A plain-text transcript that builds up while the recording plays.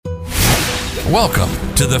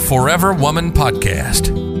Welcome to the Forever Woman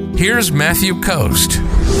Podcast. Here's Matthew Coast.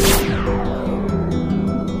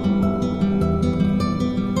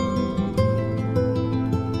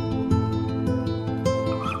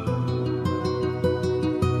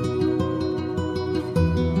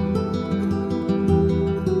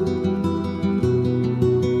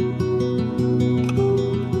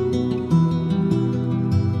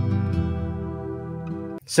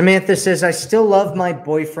 Samantha says, I still love my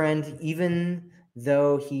boyfriend even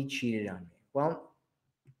though he cheated on me. Well,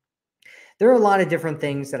 there are a lot of different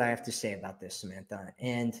things that I have to say about this, Samantha.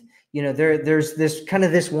 And, there's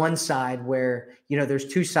this one side where, there's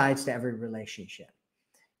two sides to every relationship,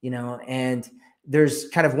 and there's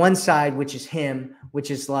kind of one side, which is him, which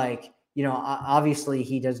is like, obviously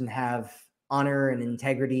he doesn't have honor and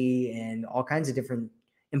integrity and all kinds of different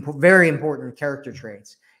very important character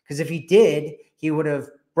traits. Because if he did, he would have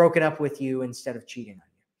broken up with you instead of cheating on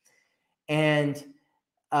you. And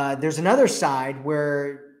there's another side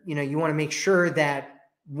where, you want to make sure that,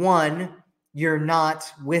 one, you're not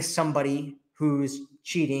with somebody who's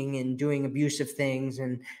cheating and doing abusive things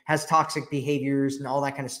and has toxic behaviors and all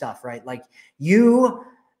that kind of stuff, right? Like, you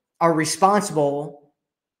are responsible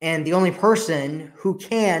and the only person who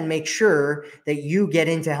can make sure that you get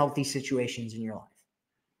into healthy situations in your life.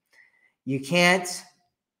 You can't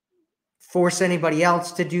force anybody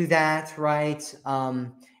else to do that, right?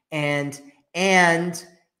 And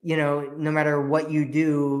no matter what you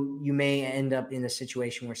do, you may end up in a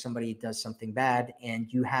situation where somebody does something bad, and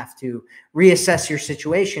you have to reassess your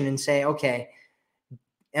situation and say, okay,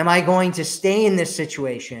 am I going to stay in this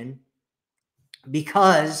situation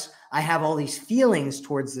because I have all these feelings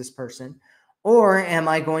towards this person, or am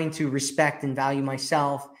I going to respect and value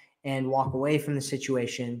myself and walk away from the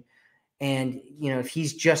situation? And, if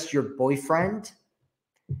he's just your boyfriend,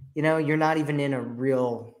 you're not even in a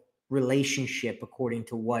real relationship according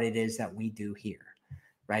to what it is that we do here,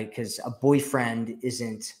 right? Because a boyfriend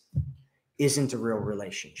isn't a real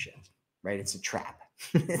relationship, right? It's a trap.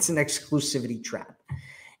 It's an exclusivity trap.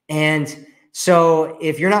 And so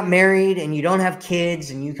if you're not married and you don't have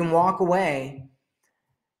kids and you can walk away,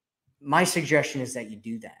 my suggestion is that you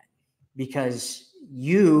do that, because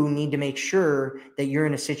you need to make sure that you're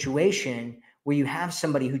in a situation where you have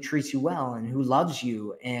somebody who treats you well and who loves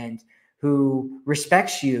you and who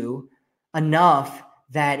respects you enough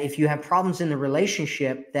that if you have problems in the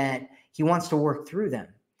relationship, that he wants to work through them.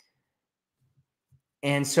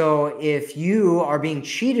 And so if you are being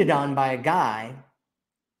cheated on by a guy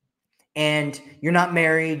and you're not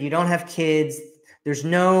married, you don't have kids, there's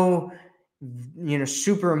no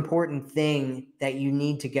super important thing that you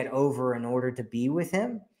need to get over in order to be with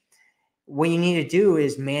him, what you need to do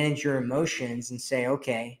is manage your emotions and say,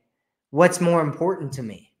 okay, what's more important to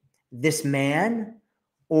me? This man,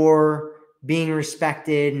 or being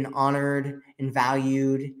respected and honored and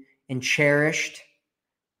valued and cherished,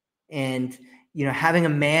 and having a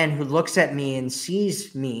man who looks at me and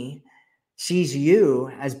sees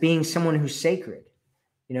you as being someone who's sacred,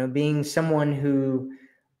 being someone who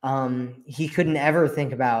he couldn't ever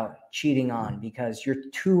think about cheating on because you're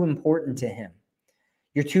too important to him.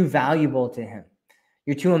 You're too valuable to him.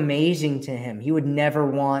 You're too amazing to him. He would never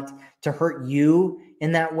want to hurt you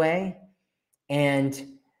in that way.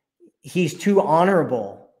 And he's too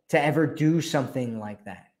honorable to ever do something like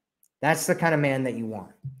that. That's the kind of man that you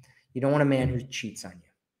want. You don't want a man who cheats on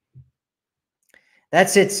you.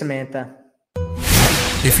 That's it, Samantha.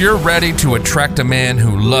 If you're ready to attract a man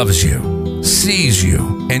who loves you, sees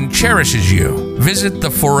you, and cherishes you, visit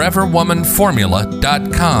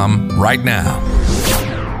theforeverwomanformula.com right now.